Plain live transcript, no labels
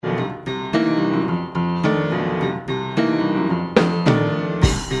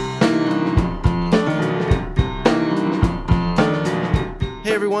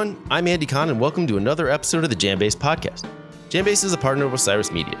everyone, I'm Andy Kahn, and welcome to another episode of the JamBase Podcast. JamBase is a partner of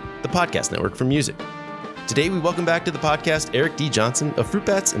Osiris Media, the podcast network for music. Today, we welcome back to the podcast Eric D. Johnson of Fruit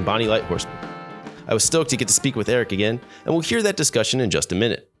Bats and Bonny Horseman. I was stoked to get to speak with Eric again, and we'll hear that discussion in just a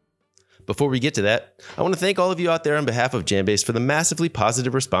minute. Before we get to that, I want to thank all of you out there on behalf of JamBase for the massively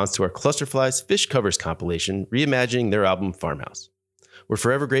positive response to our Clusterflies Fish Covers compilation, reimagining their album Farmhouse. We're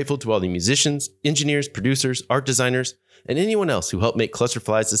forever grateful to all the musicians, engineers, producers, art designers, and anyone else who helped make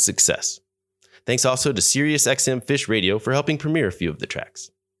Clusterflies a success. Thanks also to SiriusXM Fish Radio for helping premiere a few of the tracks.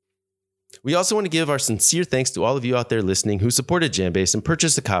 We also want to give our sincere thanks to all of you out there listening who supported JamBase and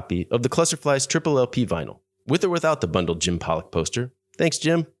purchased a copy of the Clusterflies Triple LP vinyl, with or without the bundled Jim Pollock poster. Thanks,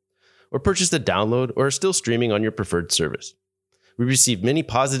 Jim. Or purchased a download or are still streaming on your preferred service. We received many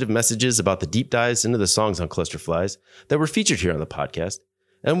positive messages about the deep dives into the songs on Clusterflies that were featured here on the podcast,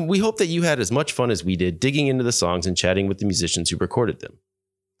 and we hope that you had as much fun as we did digging into the songs and chatting with the musicians who recorded them.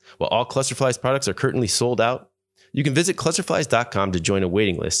 While all Clusterflies products are currently sold out, you can visit clusterflies.com to join a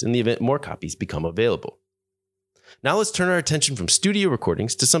waiting list in the event more copies become available. Now let's turn our attention from studio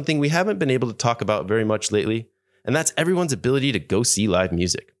recordings to something we haven't been able to talk about very much lately, and that's everyone's ability to go see live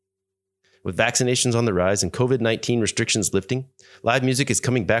music. With vaccinations on the rise and COVID-19 restrictions lifting, live music is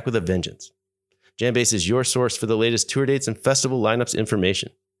coming back with a vengeance. JamBase is your source for the latest tour dates and festival lineups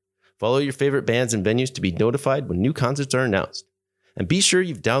information. Follow your favorite bands and venues to be notified when new concerts are announced. And be sure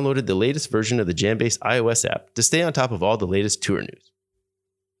you've downloaded the latest version of the JamBase iOS app to stay on top of all the latest tour news.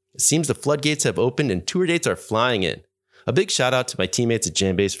 It seems the floodgates have opened and tour dates are flying in. A big shout out to my teammates at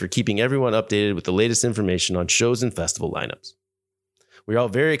JamBase for keeping everyone updated with the latest information on shows and festival lineups. We're all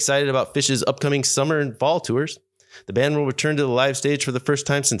very excited about Phish's upcoming summer and fall tours. The band will return to the live stage for the first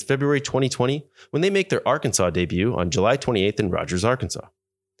time since February 2020 when they make their Arkansas debut on July 28th in Rogers, Arkansas.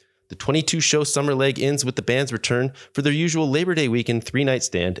 The 22-show summer leg ends with the band's return for their usual Labor Day weekend 3-night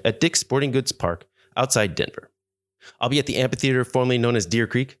stand at Dick's Sporting Goods Park outside Denver. I'll be at the amphitheater formerly known as Deer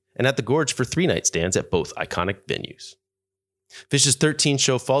Creek and at the Gorge for 3-night stands at both iconic venues. Phish's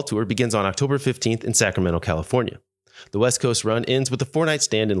 13-show fall tour begins on October 15th in Sacramento, California. The West Coast run ends with a 4-night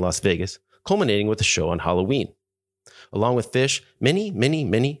stand in Las Vegas, culminating with a show on Halloween. Along with Phish, many,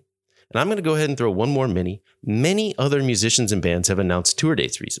 and I'm going to go ahead and throw one more many other musicians and bands have announced tour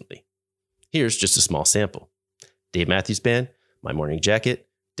dates recently. Here's just a small sample. Dave Matthews Band, My Morning Jacket,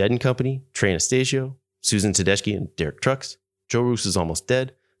 Dead & Company, Trey Anastasio, Susan Tedeschi and Derek Trucks, Joe Roos is Almost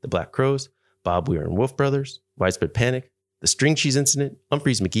Dead, The Black Crowes, Bob Weir and Wolf Brothers, Widespread Panic, The String Cheese Incident,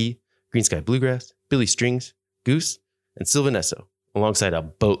 Humphreys McGee, Green Sky Bluegrass, Billy Strings, Goose, and Sylvanesso, alongside a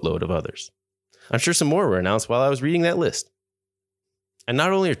boatload of others. I'm sure some more were announced while I was reading that list. And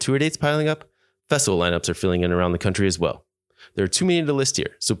not only are tour dates piling up, festival lineups are filling in around the country as well. There are too many to list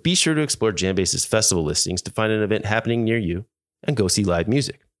here, so be sure to explore JamBase's festival listings to find an event happening near you and go see live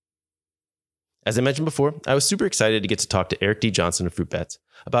music. As I mentioned before, I was super excited to get to talk to Eric D. Johnson of Fruit Bats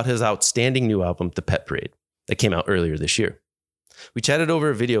about his outstanding new album, The Pet Parade, that came out earlier this year. We chatted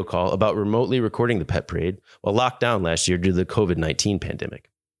over a video call about remotely recording the Pet Parade while locked down last year due to the COVID-19 pandemic.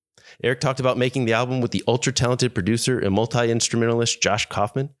 Eric talked about making the album with the ultra-talented producer and multi-instrumentalist Josh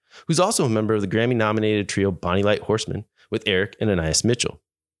Kaufman, who's also a member of the Grammy-nominated trio Bonny Horseman with Eric and Anais Mitchell.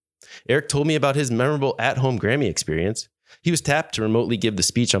 Eric told me about his memorable at-home Grammy experience. He was tapped to remotely give the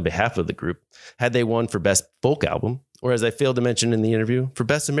speech on behalf of the group, had they won for Best Folk Album, or as I failed to mention in the interview, for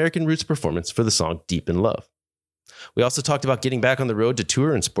Best American Roots Performance for the song Deep in Love. We also talked about getting back on the road to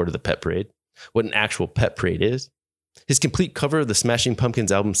tour in support of the Pet Parade, what an actual Pet Parade is, his complete cover of the Smashing Pumpkins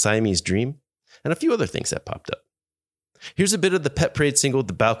album Siamese Dream, and a few other things that popped up. Here's a bit of the Pet Parade single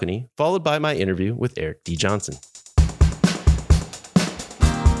The Balcony, followed by my interview with Eric D. Johnson.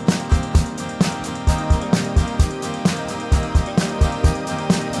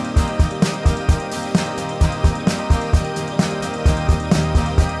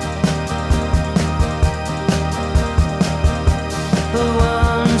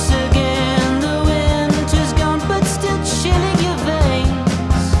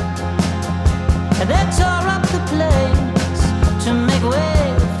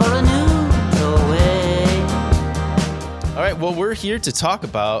 Well, we're here to talk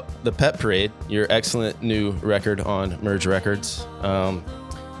about the Pet Parade, your excellent new record on Merge Records.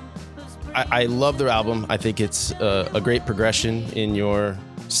 I love the album. I think it's a great progression in your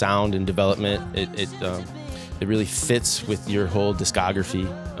sound and development. It really fits with your whole discography.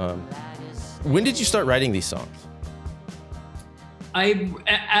 When did you start writing these songs?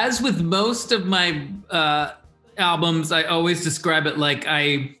 As with most of my albums, I always describe it like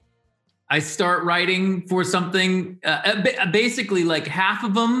I start writing for something, basically like half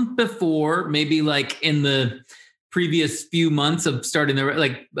of them before, maybe like in the previous few months of starting the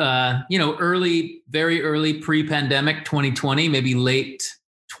very early pre-pandemic 2020, maybe late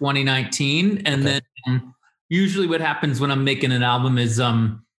 2019. And then usually what happens when I'm making an album is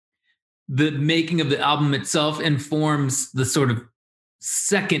the making of the album itself informs the sort of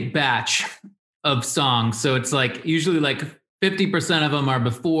second batch of songs. So it's like usually like 50% of them are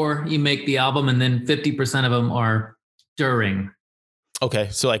before you make the album, and then 50% of them are during. Okay.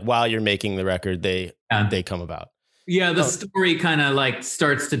 So like while you're making the record, they come about. Yeah, the story kind of like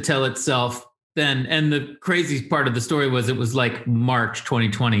starts to tell itself then. And the crazy part of the story was it was like March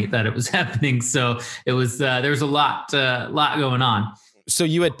 2020 that it was happening. So it was there was a lot going on. So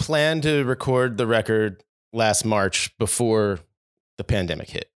you had planned to record the record last March before the pandemic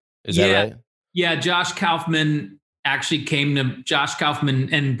hit. Is that right? Yeah, Josh Kaufman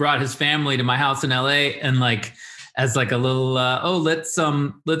and brought his family to my house in LA, and like as like a little let's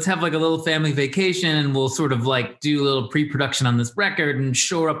have like a little family vacation, and we'll sort of like do a little pre-production on this record and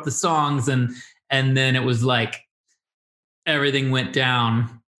shore up the songs, and then it was like everything went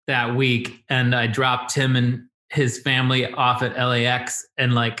down that week, and I dropped him and his family off at LAX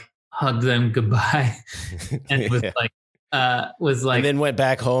and like hugged them goodbye, and it was and then went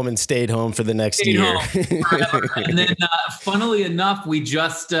back home and stayed home for the next year. And then funnily enough, we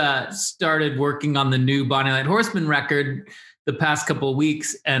just started working on the new Bonny Light Horseman record the past couple of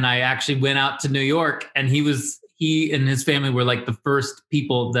weeks. And I actually went out to New York, and he and his family were like the first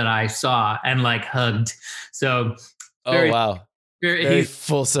people that I saw and like hugged. So very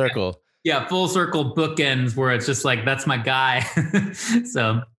full circle. Yeah. Full circle bookends where it's just like, that's my guy.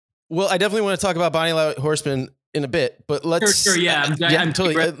 So. Well, I definitely want to talk about Bonny Light Horseman in a bit, but let's I'm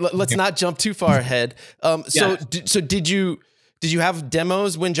totally let's not jump too far ahead. So did you have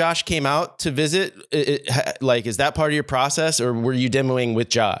demos when Josh came out to visit? Is that part of your process, or were you demoing with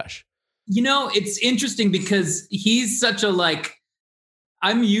Josh? You know, it's interesting because he's such a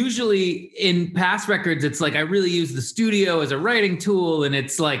I'm usually in past records, it's like I really use the studio as a writing tool, and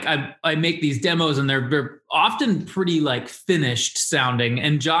it's like I make these demos and they're often pretty like finished sounding.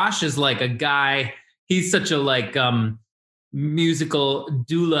 And Josh is like a guy. He's such a musical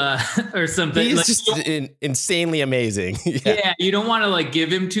doula or something. He's just insanely amazing. Yeah, you don't want to like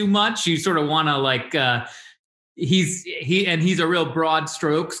give him too much. You sort of want to he's a real broad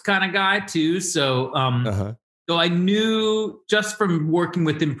strokes kind of guy too. So so I knew just from working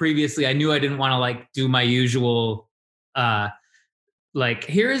with him previously, I knew I didn't want to like do my usual here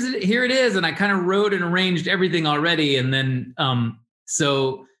it is, and I kind of wrote and arranged everything already, and then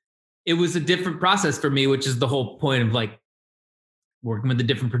so it was a different process for me, which is the whole point of like working with a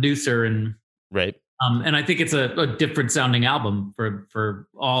different producer, and right. And I think it's a different sounding album for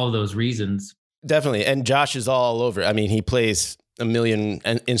all of those reasons. Definitely. And Josh is all over. I mean, he plays a million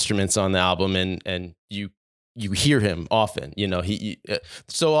instruments on the album, and you hear him often. You know, he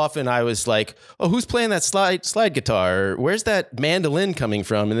so often I was like, oh, who's playing that slide guitar? Or, where's that mandolin coming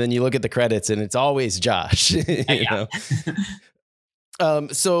from? And then you look at the credits, and it's always Josh. You know.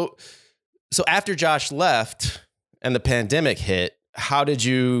 So after Josh left and the pandemic hit, how did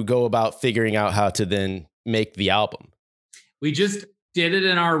you go about figuring out how to then make the album? We just did it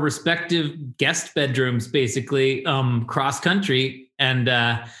in our respective guest bedrooms, basically, cross country. And,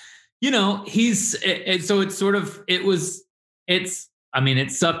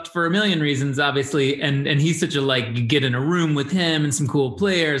 it sucked for a million reasons, obviously. And he's such a, you get in a room with him and some cool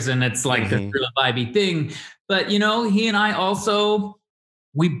players, and it's like a real vibey thing. But, he and I also,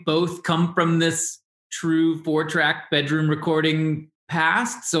 we both come from this true 4-track bedroom recording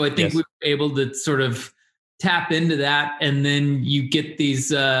past. So I think we were able to sort of tap into that. And then you get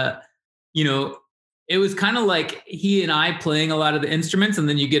these, it was kind of like he and I playing a lot of the instruments, and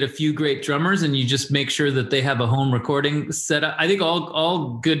then you get a few great drummers, and you just make sure that they have a home recording setup. I think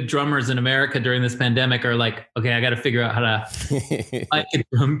all good drummers in America during this pandemic are like, okay, I got to figure out how to buy a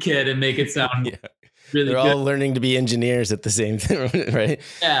drum kit and make it sound really They're good. all learning to be engineers at the same time, right?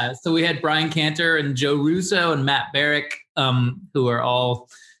 Yeah. So we had Brian Cantor and Joe Russo and Matt Barrick, who are all,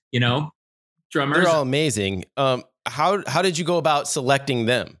 drummers. They're all amazing. How did you go about selecting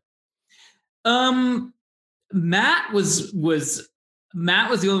them? Matt was the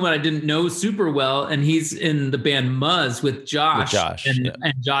only one I didn't know super well, and he's in the band Muzz with Josh. And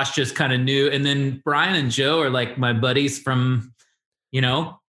Josh just kind of knew. And then Brian and Joe are like my buddies from,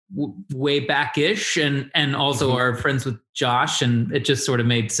 way back-ish, and also are friends with Josh, and it just sort of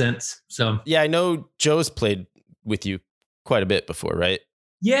made sense. So yeah, I know Joe's played with you quite a bit before, right?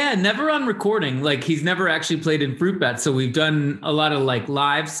 Yeah, never on recording. Like, he's never actually played in Fruit Bat. So we've done a lot of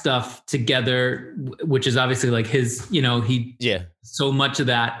live stuff together, which is obviously his, so much of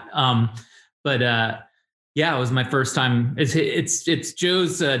that. But Yeah, it was my first time. It's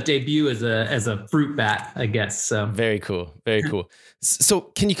Joe's debut as a fruit bat, I guess. So Very cool. Very cool. So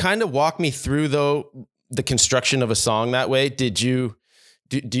can you kind of walk me through though the construction of a song that way? Do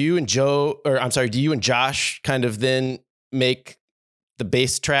you and Josh kind of then make the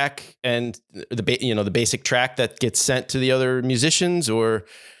bass track and the basic track that gets sent to the other musicians, or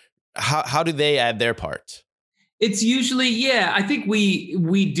how do they add their parts? it's usually, yeah, I think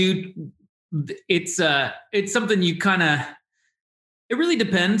we do. It's something you kind of, it really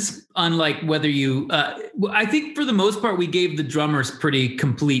depends on like whether you, I think for the most part, we gave the drummers pretty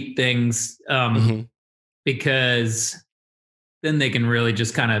complete things, because then they can really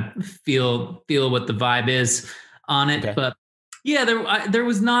just kind of feel what the vibe is on it. Okay. But yeah, there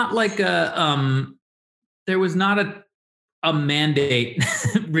was not like there was not a mandate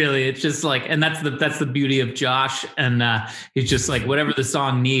really. It's just like, and that's the beauty of Josh, and he's just like whatever the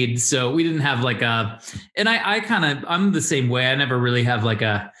song needs. So we didn't have like and I'm the same way. I never really have like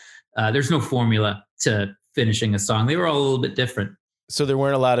there's no formula to finishing a song. They were all a little bit different. So there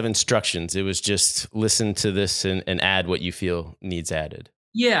weren't a lot of instructions. It was just listen to this and add what you feel needs added.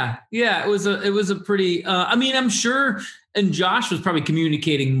 Yeah. It was a pretty, I mean, I'm sure, and Josh was probably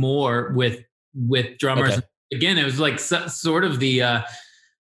communicating more with drummers. Okay. Again, it was like sort of the,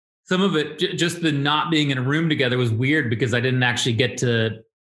 some of it, just the not being in a room together was weird because I didn't actually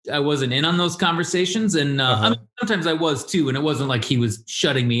I wasn't in on those conversations. And I mean, sometimes I was too, and it wasn't like he was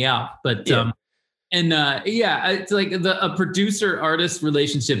shutting me out, but, yeah. It's like a producer artist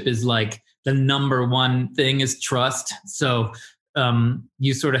relationship is like the number one thing is trust. So,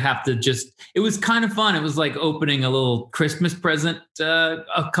 you sort of have to it was kind of fun. It was like opening a little Christmas present,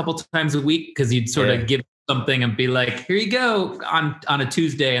 a couple times a week. Cause you'd sort of give something and be like, here you go on a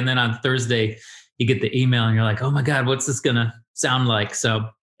Tuesday. And then on Thursday you get the email and you're like, oh my God, what's this going to sound like? So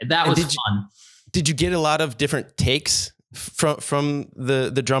that was fun. Did you get a lot of different takes from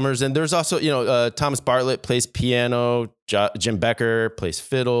the drummers? And there's also, Thomas Bartlett plays piano, Jim Becker plays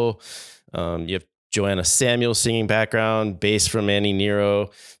fiddle. You have Joanna Samuel singing background, bass from Annie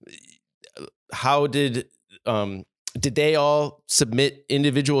Nero. How did they all submit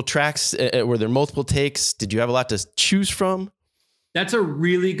individual tracks? Were there multiple takes? Did you have a lot to choose from? That's a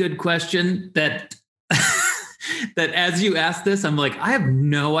really good question that that as you asked this, I'm like, I have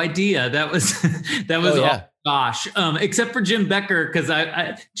no idea. That was all Josh, except for Jim Becker, because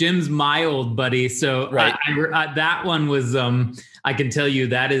Jim's my old buddy. So right. That one was, I can tell you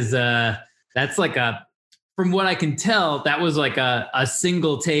that is that's like from what I can tell, that was like a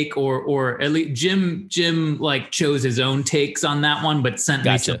single take, or at least Jim like chose his own takes on that one, but sent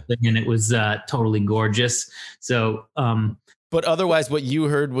me something, and it was totally gorgeous. So, but otherwise, what you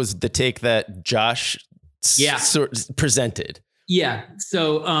heard was the take that Josh presented. Yeah.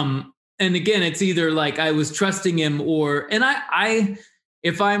 So, and again, it's either like I was trusting him, and I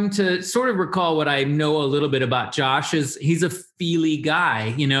if I'm to sort of recall what I know a little bit about Josh, is he's a feely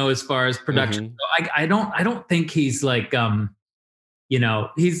guy, as far as production. So I don't think he's like,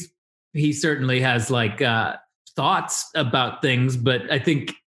 he certainly has like thoughts about things, but I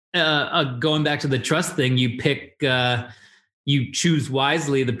think going back to the trust thing, you choose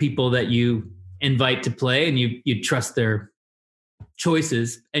wisely the people that you invite to play, and you trust their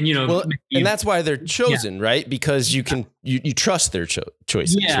choices, and and that's why they're chosen, right? Because you trust their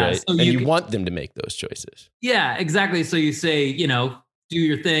choices, right? So and you want them to make those choices. Yeah, exactly. So you say, do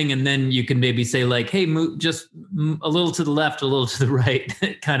your thing, and then you can maybe say like, hey, move just a little to the left, a little to the right,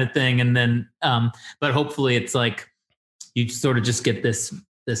 kind of thing, and then but hopefully it's like you sort of just get this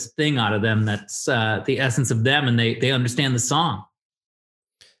thing out of them that's the essence of them, and they understand the song.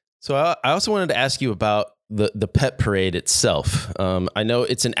 So I also wanted to ask you about the Pet Parade itself. I know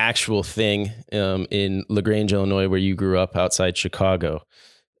it's an actual thing in LaGrange, Illinois, where you grew up outside Chicago.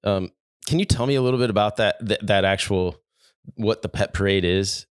 Can you tell me a little bit about that actual, what the Pet Parade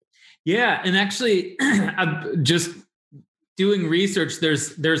is? Yeah, and actually, I'm just doing research.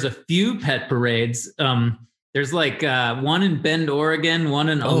 There's a few Pet Parades. There's like one in Bend, Oregon, one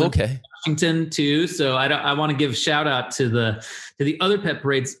in Washington too. So I want to give shout out to the other Pet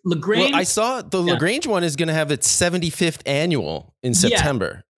Parades. LaGrange. Well, I saw the LaGrange one is going to have its 75th annual in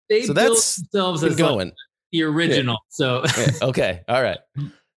September. They built themselves as going like the original. Yeah. So okay, all right.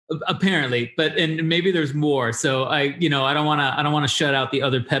 Apparently, and maybe there's more. So I don't want to shut out the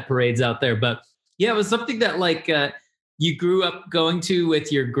other Pet Parades out there, but yeah, it was something that like you grew up going to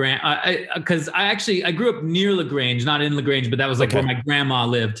with your because I grew up near LaGrange, not in LaGrange, but that was like where my grandma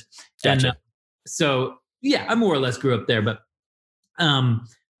lived. Gotcha. And so yeah, I more or less grew up there, but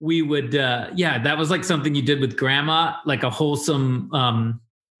we would that was like something you did with grandma, like a wholesome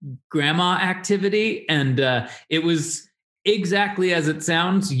grandma activity. And it was exactly as it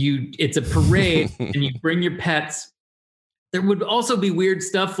sounds. It's a parade and you bring your pets. There would also be weird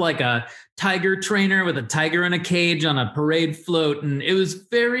stuff like a tiger trainer with a tiger in a cage on a parade float. And it was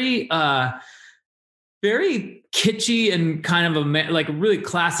very, very kitschy and kind of like a really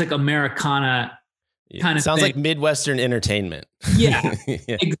classic Americana kind of sounds thing. Like Midwestern entertainment. Yeah, yeah,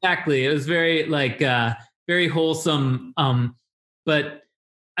 exactly. It was very like very wholesome. But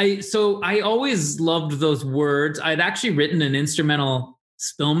I always loved those words. I'd actually written an instrumental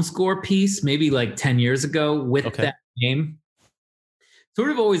film score piece maybe like 10 years ago with that name. Sort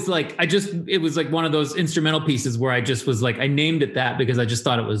of always like it was like one of those instrumental pieces where I just was like, I named it that because I just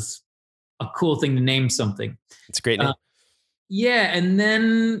thought it was a cool thing to name something. It's a great name. Yeah. And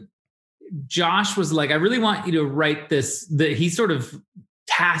then Josh was like, I really want you to write this. He sort of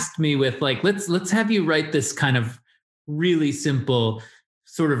tasked me with like, let's have you write this kind of really simple,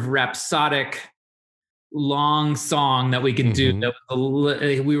 sort of rhapsodic, long song that we can do.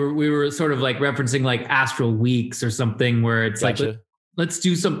 That we were sort of like referencing like Astral Weeks or something where it's like, let's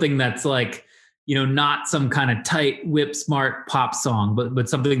do something that's like, you know, not some kind of tight whip smart pop song, but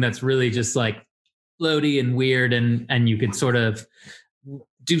something that's really just like floaty and weird. And you could sort of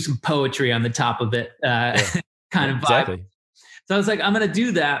do some poetry on the top of it, kind of vibe. Exactly. So I was like, I'm going to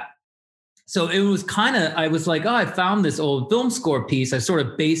do that. So it was kind of, I was like, oh, I found this old film score piece. I sort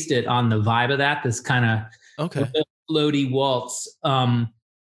of based it on the vibe of that, this kind of floaty waltz.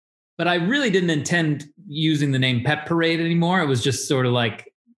 But I really didn't intend using the name Pet Parade anymore. It was just sort of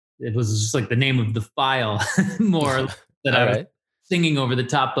like, it was just like the name of the file more that I was singing over the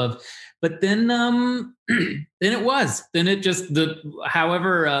top of. But then it just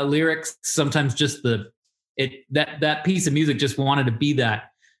however lyrics, sometimes just that piece of music just wanted to be that.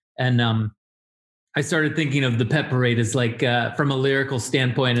 And I started thinking of the Pet Parade as like from a lyrical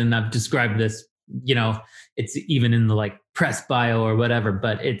standpoint, and I've described this, you know, it's even in the like press bio or whatever,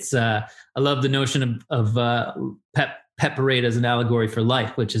 but it's I love the notion of Pet Parade as an allegory for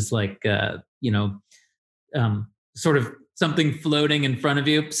life, which is like sort of something floating in front of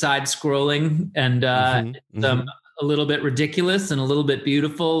you, side scrolling, and a little bit ridiculous and a little bit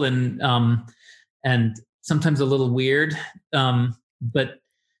beautiful and sometimes a little weird. But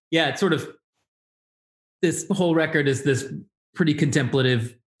yeah, it's sort of, this whole record is this pretty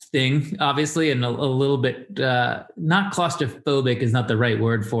contemplative thing, obviously, and a little bit not claustrophobic is not the right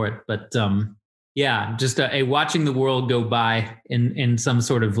word for it, but yeah, just a watching the world go by in some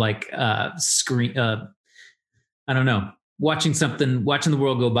sort of like screen. I don't know, watching the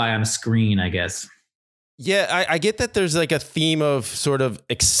world go by on a screen, I guess. Yeah, I get that there's like a theme of sort of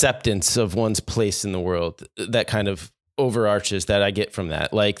acceptance of one's place in the world that kind of overarches that I get from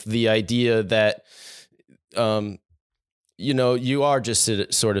that. Like the idea that, you know, you are just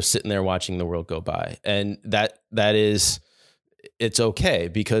sort of sitting there watching the world go by, and it's okay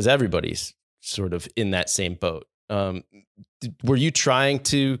because everybody's sort of in that same boat. Were you trying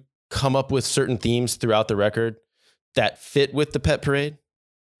to come up with certain themes throughout the record that fit with the Pet Parade?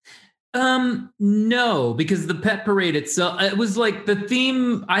 No, because the Pet Parade itself, it was like the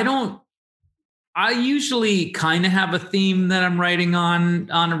theme. I usually kind of have a theme that I'm writing on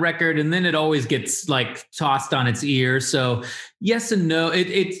a record, and then it always gets like tossed on its ear. So yes and no.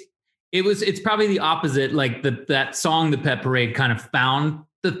 It's probably the opposite. Like that song, the Pet Parade, kind of found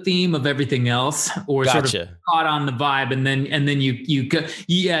the theme of everything else, or sort of caught on the vibe, and then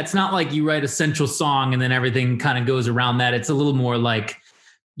it's not like you write a central song and then everything kind of goes around that. It's a little more like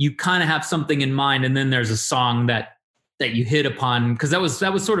you kind of have something in mind, and then there's a song that you hit upon, because that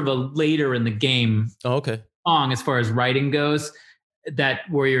was sort of a later in the game song as far as writing goes, that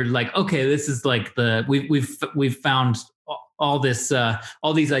where you're like, okay, this is like we've found all this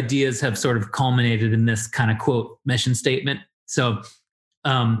all these ideas have sort of culminated in this kind of quote mission statement. So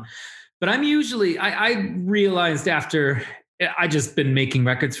but I'm usually I realized after I just been making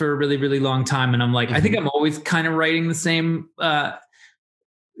records for a really, really long time, and I'm like, I think I'm always kind of writing the same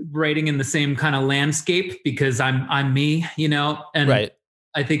writing in the same kind of landscape because I'm me, you know? And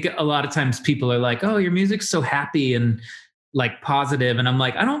I think a lot of times people are like, oh, your music's so happy and like positive. And I'm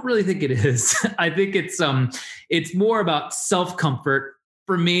like, I don't really think it is. I think it's more about self-comfort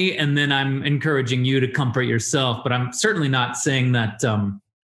for me. And then I'm encouraging you to comfort yourself, but I'm certainly not saying that.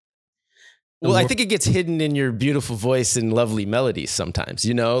 Well, I think it gets hidden in your beautiful voice and lovely melodies sometimes,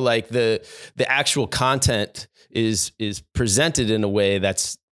 you know, like the actual content is presented in a way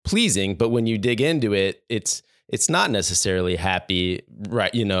that's pleasing, but when you dig into it, it's not necessarily happy,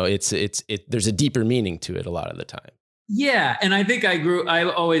 right? You know, there's a deeper meaning to it a lot of the time. Yeah. And I think I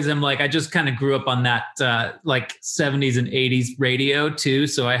always am like, I just kind of grew up on that like 70s and 80s radio too.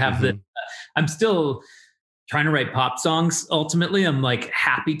 So I have I'm still trying to write pop songs. Ultimately, I'm like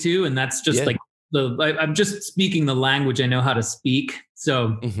happy to, and that's just like I'm just speaking the language I know how to speak.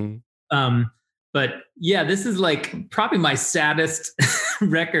 So, but yeah, this is like probably my saddest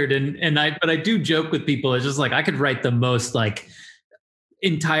record. But I do joke with people. It's just like, I could write the most like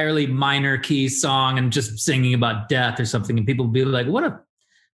entirely minor key song and just singing about death or something. And people will be like, what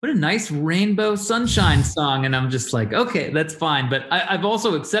a nice rainbow sunshine song. And I'm just like, okay, that's fine. But I've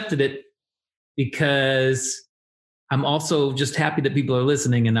also accepted it because I'm also just happy that people are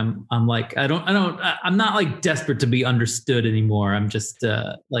listening. And I'm like, I'm not like desperate to be understood anymore. I'm just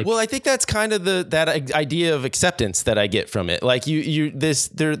like, well, I think that's kind of that idea of acceptance that I get from it. Like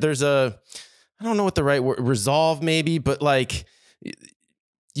there's a, I don't know what the right word, resolve maybe, but like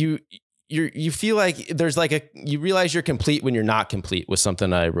you feel like there's like you realize you're complete when you're not complete with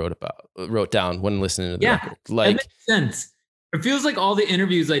something I wrote down when listening to the record. Like, that makes sense. It feels like all the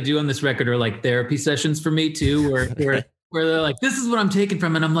interviews I do on this record are like therapy sessions for me too, where they're like, this is what I'm taking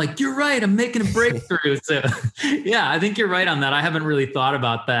from it. And I'm like, you're right. I'm making a breakthrough. So yeah, I think you're right on that. I haven't really thought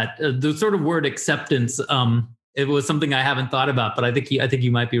about that. The sort of word acceptance. It was something I haven't thought about, but I think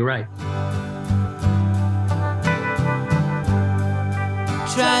you might be right.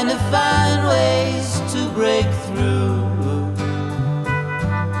 Trying to find ways to break through,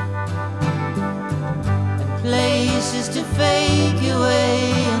 and places to fake your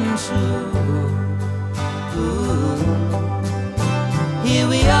way into. Ooh. Here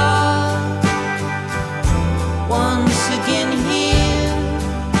we are, once again here.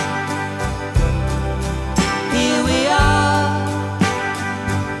 Here we are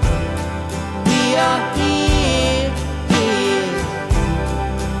here.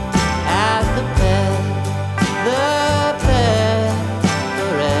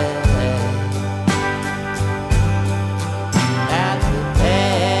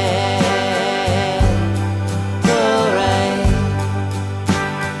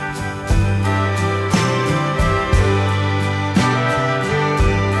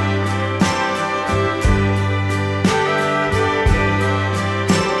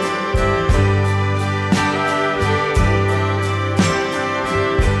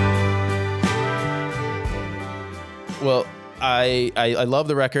 Well, I love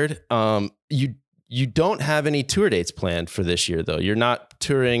the record. You don't have any tour dates planned for this year, though. You're not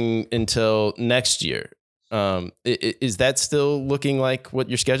touring until next year. Is that still looking like what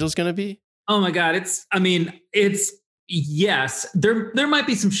your schedule is going to be? Oh my God. It's yes, there might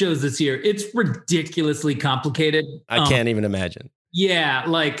be some shows this year. It's ridiculously complicated. I can't even imagine. Yeah.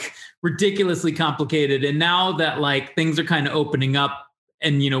 Like ridiculously complicated. And now that like things are kind of opening up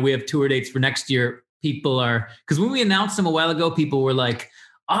and, we have tour dates for next year, people are, because when we announced them a while ago, people were like,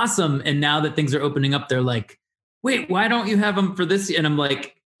 awesome. And now that things are opening up, they're like, wait, why don't you have them for this year? And I'm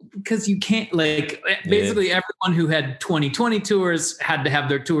like, because you can't, like, basically everyone who had 2020 tours had to have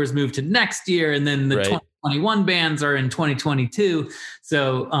their tours moved to next year. And then the 2021 bands are in 2022.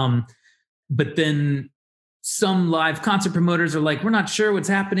 So, but then some live concert promoters are like, we're not sure what's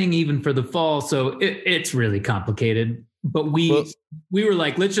happening even for the fall. So it's really complicated. But we were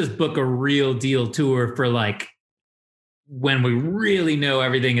like, let's just book a real deal tour for like when we really know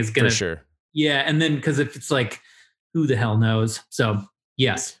everything is going to. For sure. Yeah. And then because if it's like, who the hell knows? So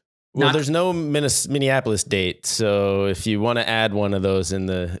yes. Well, there's no Minneapolis date. So if you want to add one of those in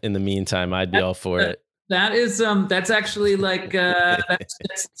the meantime, I'd be all for it. That is, that's actually like,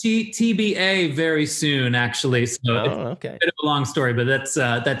 that's TBA very soon, actually. So it's a bit of a long story, but that's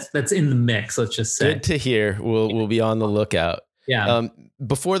in the mix. Let's just say. Good to hear. We'll be on the lookout. Yeah.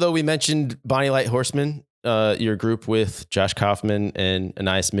 Before though, we mentioned Bonny Light Horseman, your group with Josh Kaufman and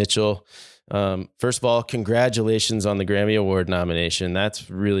Anais Mitchell. First of all, congratulations on the Grammy Award nomination. That's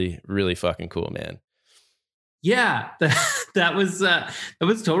really, really fucking cool, man. Yeah, that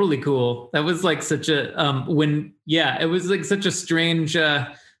was totally cool. That was like such a it was like such a strange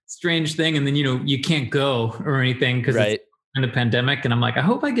thing. And then you can't go or anything because it's in a pandemic. And I'm like, I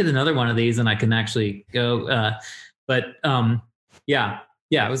hope I get another one of these and I can actually go. But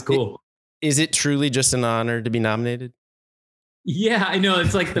it was cool. Is it truly just an honor to be nominated? Yeah, I know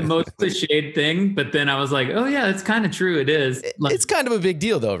it's like the most cliched thing, but then I was like, oh yeah, it's kind of true. It is. It's kind of a big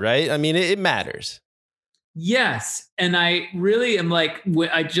deal though, right? I mean, it matters. Yes. And I really am like,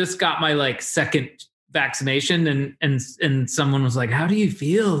 I just got my like second vaccination and someone was like, how do you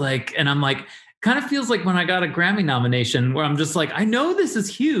feel? Like, and I'm like, kind of feels like when I got a Grammy nomination where I'm just like, I know this is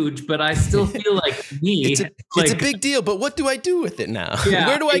huge, but I still feel like me. It's a big deal, but what do I do with it now?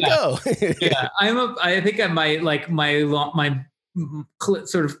 Where do I go? I think I might like my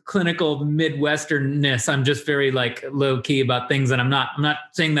sort of clinical Midwesternness. I'm just very like low key about things. And I'm not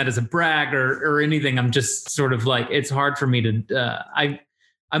saying that as a brag or anything. I'm just sort of like, it's hard for me to,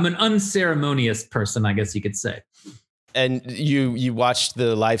 I'm an unceremonious person, I guess you could say. And you watched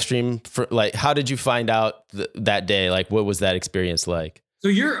the live stream for like, how did you find out that day? Like, what was that experience like? So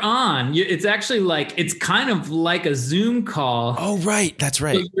you're on, it's actually like, it's kind of like a Zoom call. Oh, right. That's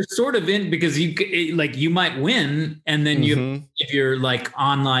right. So you're sort of in because you might win. And then you give your like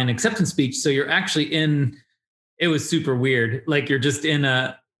online acceptance speech. So you're actually it was super weird. Like you're just in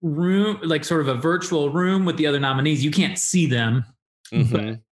a room, like sort of a virtual room with the other nominees. You can't see them,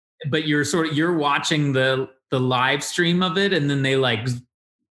 but you're watching the live stream of it. And then they like,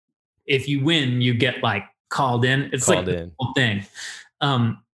 if you win, you get like called in. It's like the whole thing.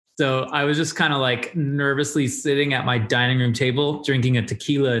 So I was just kind of like nervously sitting at my dining room table, drinking a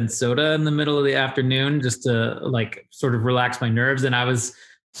tequila and soda in the middle of the afternoon, just to like sort of relax my nerves. And I was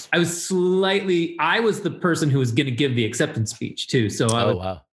the person who was going to give the acceptance speech too. So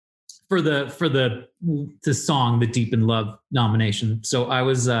for the song, the Deep in Love nomination. So I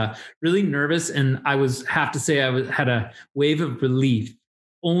was really nervous, and I have to say had a wave of relief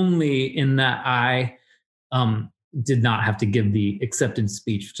only in that I did not have to give the acceptance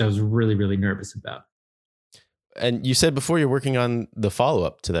speech, which I was really, really nervous about. And you said before you're working on the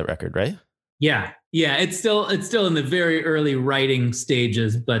follow-up to that record, right? Yeah. It's still in the very early writing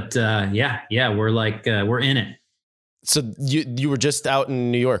stages, but we're in it. So you were just out in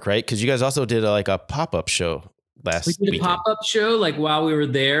New York, right? Because you guys also did a pop-up show last week. We did a pop-up show like while we were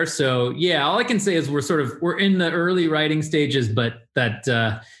there. So yeah, all I can say is we're in the early writing stages, but that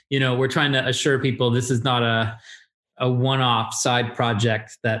we're trying to assure people this is not a one-off side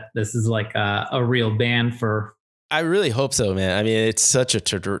project, that this is like a real band for. I really hope so, man. I mean, it's such a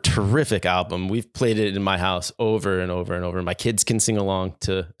terrific album. We've played it in my house over and over and over. My kids can sing along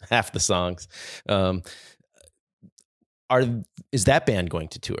to half the songs. Is that band going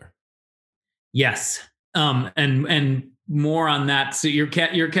to tour? Yes. And more on that. So you're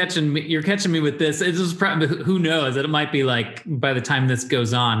catching me with this. It's just probably, who knows, that it might be like by the time this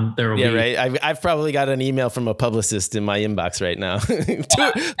goes on, there will be. Yeah, right. I've probably got an email from a publicist in my inbox right now.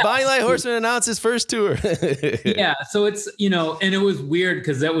 Bonny Light Horseman announced his first tour. Yeah. So it's, and it was weird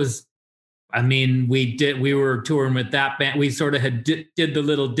because we were touring with that band. We sort of had did the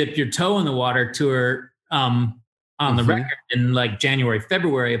little dip your toe in the water tour, on the record in like January,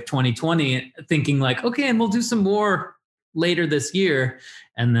 February of 2020, thinking like, okay, and we'll do some more later this year.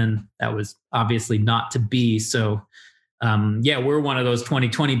 And then that was obviously not to be. So we're one of those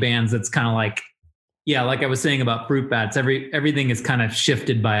 2020 bands that's kind of like, like I was saying about Fruit Bats, everything is kind of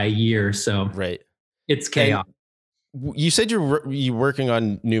shifted by a year. So right. It's chaos. And you said you're working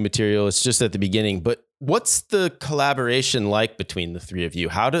on new material. It's just at the beginning, but what's the collaboration like between the three of you?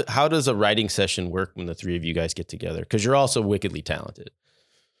 How does a writing session work when the three of you guys get together? Because you're also wickedly talented.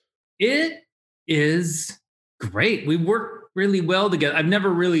 It is great. We work really well together. I've never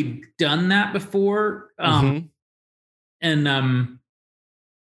really done that before. And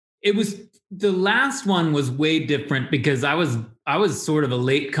it was, the last one was way different because I was sort of a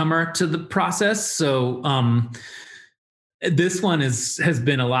latecomer to the process. So this one has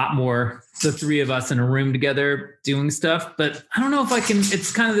been a lot more the three of us in a room together doing stuff, but I don't know if I can.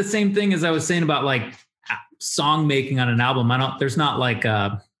 It's kind of the same thing as I was saying about like song making on an album. There's not like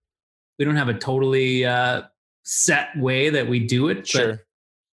we don't have a totally set way that we do it. Sure.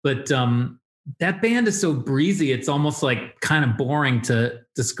 But that band is so breezy. It's almost like kind of boring to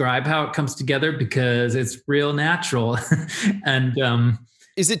describe how it comes together because it's real natural. And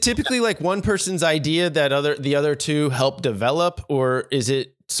is it typically like one person's idea that the other two help develop, or is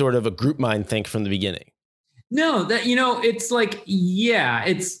it sort of a group mind think from the beginning? No, that, it's like, we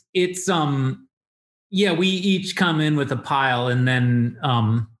each come in with a pile, and then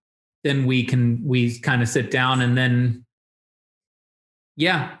we kind of sit down, and then,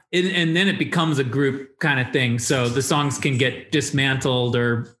 and then it becomes a group kind of thing. So the songs can get dismantled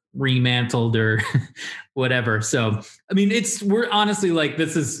or remantled or whatever. So, I mean, we're honestly like,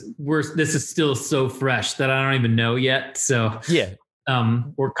 this is still so fresh that I don't even know yet. So yeah.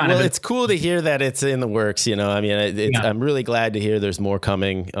 We're kind of. It's cool to hear that it's in the works. I mean, I'm really glad to hear there's more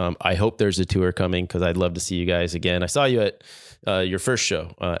coming. I hope there's a tour coming because I'd love to see you guys again. I saw you at your first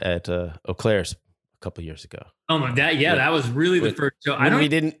show at Eau Claire's a couple years ago. Oh my God! Yeah, that was really the first show. We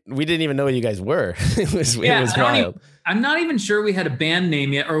didn't even know who you guys were. It was wild. I'm not even sure we had a band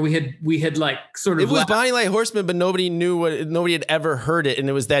name yet, or we had like sort of. It was Bonny Light Horseman, but nobody had ever heard it, and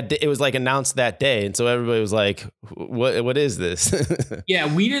it was it was like announced that day, and so everybody was like, "What is this?"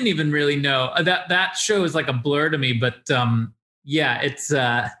 Yeah, we didn't even really know that show is like a blur to me, but yeah, it's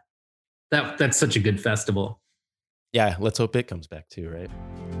that's such a good festival. Yeah, let's hope it comes back too, right?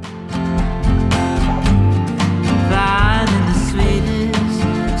 Finding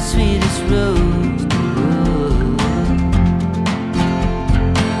the sweetest rose.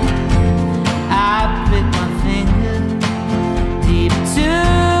 I prick my finger deep to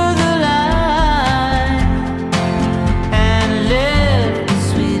the line and left the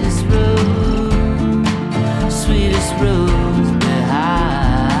sweetest rose behind.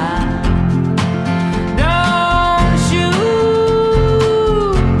 Don't you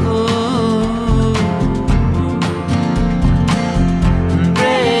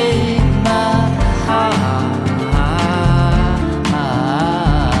break my heart.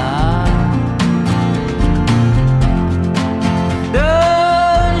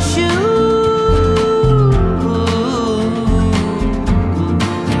 Don't you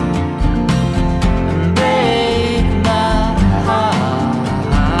break my heart.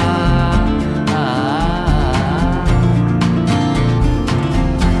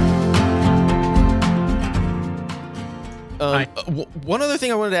 One other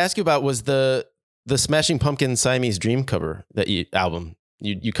thing I wanted to ask you about was the Smashing Pumpkins Siamese Dream cover album.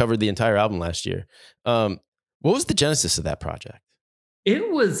 You covered the entire album last year. What was the genesis of that project?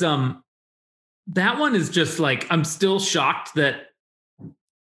 It was that one is just like, I'm still shocked that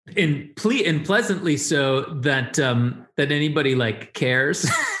and pleasantly so that that anybody like cares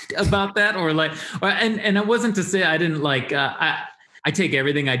about that, and it wasn't to say I didn't like I take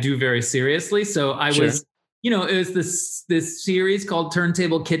everything I do very seriously, so I Sure. was, it was this series called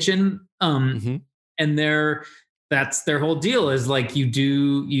Turntable Kitchen, and that's their whole deal is like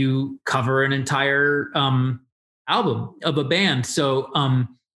you cover an entire album of a band. So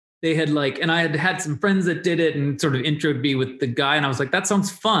they had like, and I had some friends that did it and sort of introed me with the guy, and I was like, that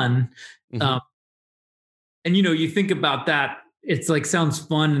sounds fun. And you think about that, it's like sounds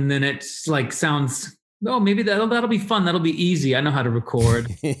fun, and then it's like sounds, oh, maybe that'll be fun, that'll be easy, I know how to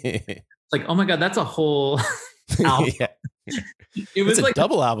record. It's like, oh my god, that's a whole album. Yeah. It was it's like a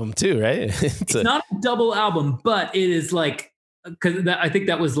double album too, right? It's not a double album, but it is like, because I think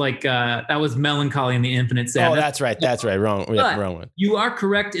that was like that was Melancholy and the Infinite Sadness. Oh, that's right. Wrong one. You are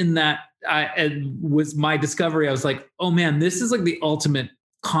correct in that. It was my discovery. I was like, oh man, this is like the ultimate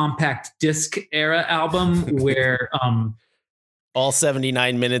compact disc era album where all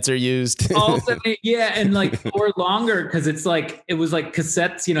 79 minutes are used. all 70, yeah, and like or longer, because it's like it was like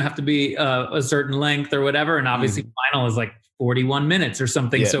cassettes, have to be a certain length or whatever, and obviously vinyl is like 41 minutes or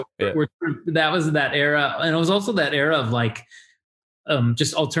something. Yeah, that was that era, and it was also that era of like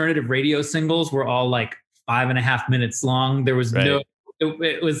just alternative radio singles were all like 5.5 minutes long. There was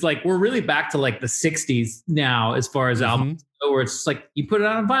it was like, we're really back to like the 60s now as far as albums go, where it's just like you put it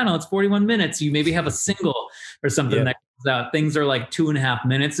on vinyl, it's 41 minutes. You maybe have a single or something that comes out. Things are like 2.5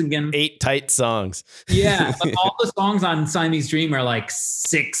 minutes again. 8 tight songs. Yeah. But all the songs on Siamese Dream are like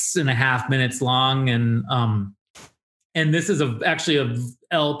 6.5 minutes long. And this is actually a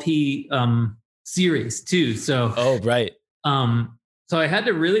LP series too. So, so I had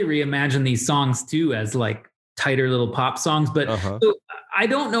to really reimagine these songs too as like tighter little pop songs. But so I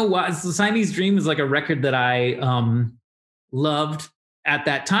don't know why. So Siamese Dream is like a record that I loved at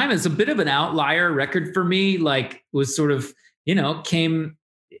that time. It's a bit of an outlier record for me. Like was sort of,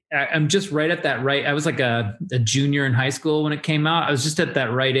 I'm just right at that right. I was like a junior in high school when it came out. I was just at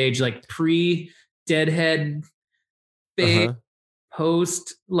that right age, like pre Deadhead,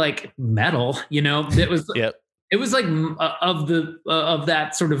 post like metal, it was It was like of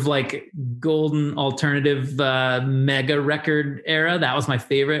that sort of like golden alternative mega record era. That was my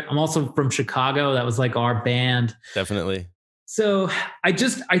favorite. I'm also from Chicago. That was like our band. Definitely. So I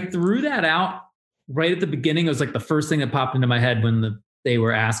threw that out right at the beginning. It was like the first thing that popped into my head when they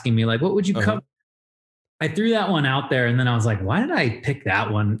were asking me like, what would you cover? I threw that one out there, and then I was like, why did I pick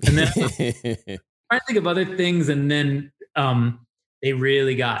that one? And then I was trying to think of other things, and then they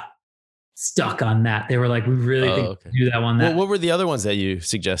really got stuck on that. They were like, we really think we can do that one. Well, what were the other ones that you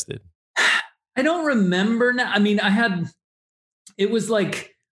suggested? I don't remember now. I mean, I had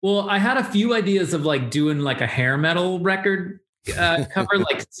a few ideas of like doing like a hair metal record cover,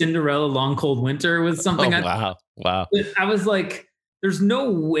 like Cinderella Long Cold Winter was something. Wow. I was like, there's no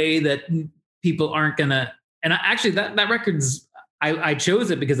way that people aren't gonna, and that record's, I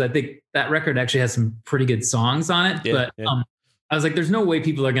chose it because I think that record actually has some pretty good songs on it, I was like, there's no way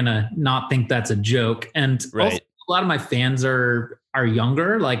people are going to not think that's a joke. And also, a lot of my fans are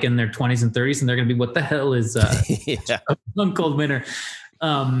younger, like in their 20s and 30s, and they're going to be, what the hell is One Cold Winter?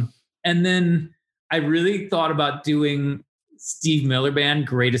 And then I really thought about doing Steve Miller Band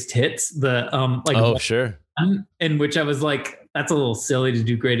Greatest Hits, sure. In which I was like, that's a little silly to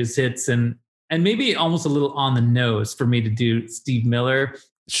do Greatest Hits, and maybe almost a little on the nose for me to do Steve Miller.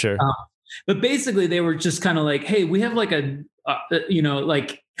 Sure. But basically they were just kind of like, hey, we have like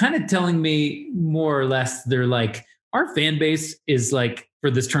like kind of telling me more or less, they're like, our fan base is like, for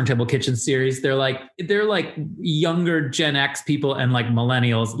this Turntable Kitchen series, they're like younger Gen X people and like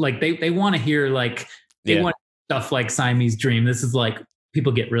millennials. Like they want to hear like, they want stuff like Siamese Dream. This is like,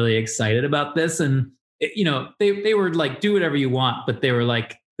 people get really excited about this. And, they were like, do whatever you want, but they were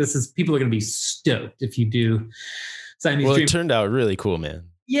like, people are going to be stoked if you do Siamese Dream. Well, it turned out really cool, man.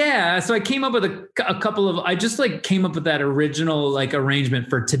 Yeah. So I came up with a couple of, I just like came up with that original like arrangement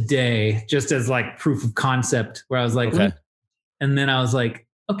for today, just as like proof of concept, where I was like, okay. And then I was like,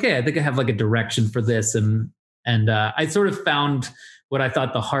 okay, I think I have like a direction for this. And I sort of found what I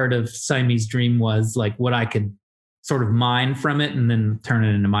thought the heart of Siamese Dream was, like what I could sort of mine from it and then turn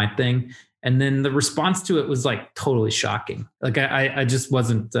it into my thing. And then the response to it was like totally shocking. Like I just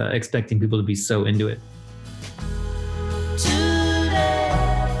wasn't expecting people to be so into it.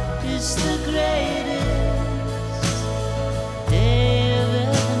 It's the greatest day I've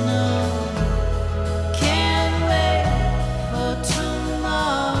ever known. Can't wait for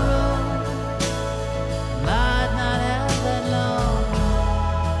tomorrow. Might not have that long.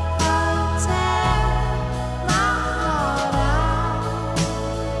 I'll tear my heart out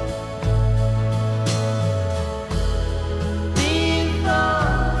before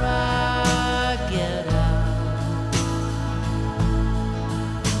I get out.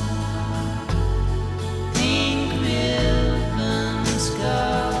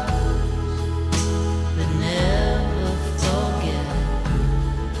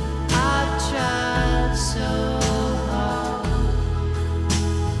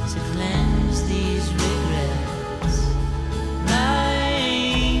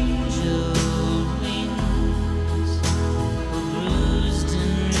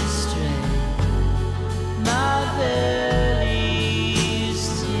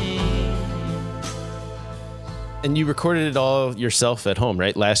 And you recorded it all yourself at home,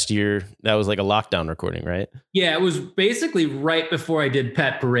 right? Last year, that was like a lockdown recording, right? Yeah, it was basically right before I did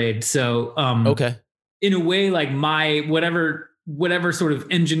Pet Parade. So, okay. In a way, like my whatever sort of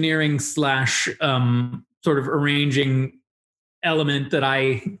engineering / sort of arranging element that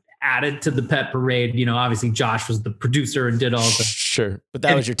I added to the Pet Parade, obviously Josh was the producer and did all the sure, but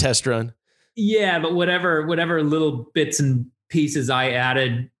that was your test run. Yeah, but whatever little bits and pieces I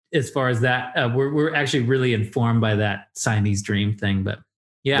added. As far as that, we're actually really informed by that Siamese Dream thing, but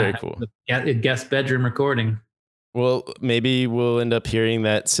yeah, very cool. A guest bedroom recording. Well, maybe we'll end up hearing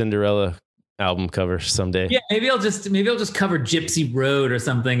that Cinderella album cover someday. Yeah, maybe I'll just cover Gypsy Road or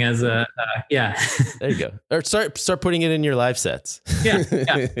something as a yeah. There you go. Or start putting it in your live sets. Yeah.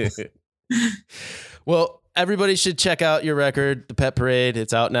 Well, everybody should check out your record, The Pet Parade.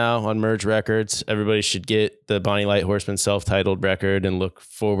 It's out now on Merge Records. Everybody should get the Bonny Light Horseman self-titled record and look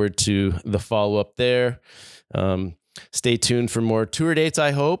forward to the follow-up there. Stay tuned for more tour dates,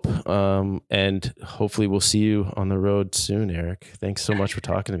 I hope. And hopefully we'll see you on the road soon, Eric. Thanks so much for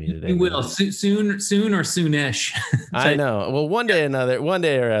talking to me today. We will. Soon or soonish. I know. Well, one day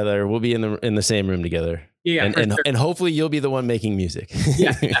or other, we'll be in the same room together. Yeah. And hopefully you'll be the one making music.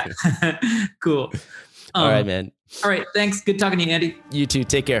 Yeah. Cool. All right, man. All right. Thanks. Good talking to you, Andy. You too.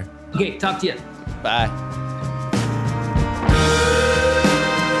 Take care. Okay. Talk to you. Bye.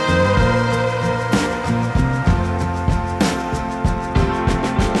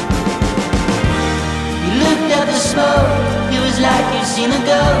 You looked at the smoke, it was like you'd seen a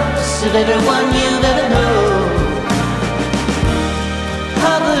ghost of everyone you've ever known.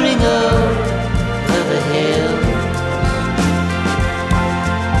 Hovering over the hill.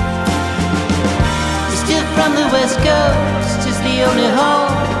 From the West Coast is the only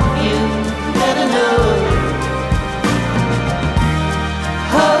home you ever know.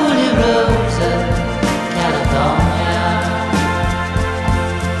 Holy Rose of California.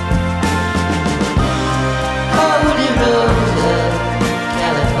 Holy Rose of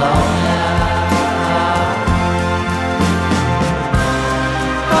California.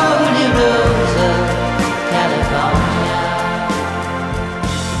 Holy Rose of California.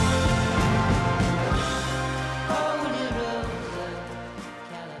 Holy Rose of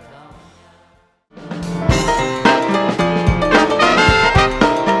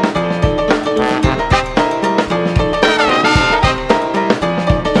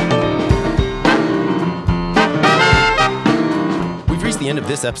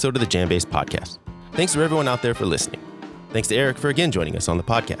this episode of the JamBase Podcast. Thanks to everyone out there for listening. Thanks to Eric for again joining us on the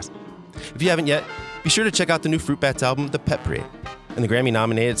podcast. If you haven't yet, be sure to check out the new Fruit Bats album, The Pet Parade, and the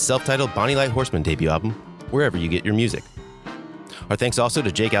Grammy-nominated self-titled Bonny Horseman debut album, wherever you get your music. Our thanks also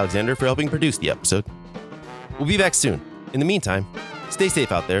to Jake Alexander for helping produce the episode. We'll be back soon. In the meantime, stay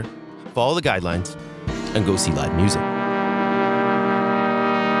safe out there, follow the guidelines, and go see live music.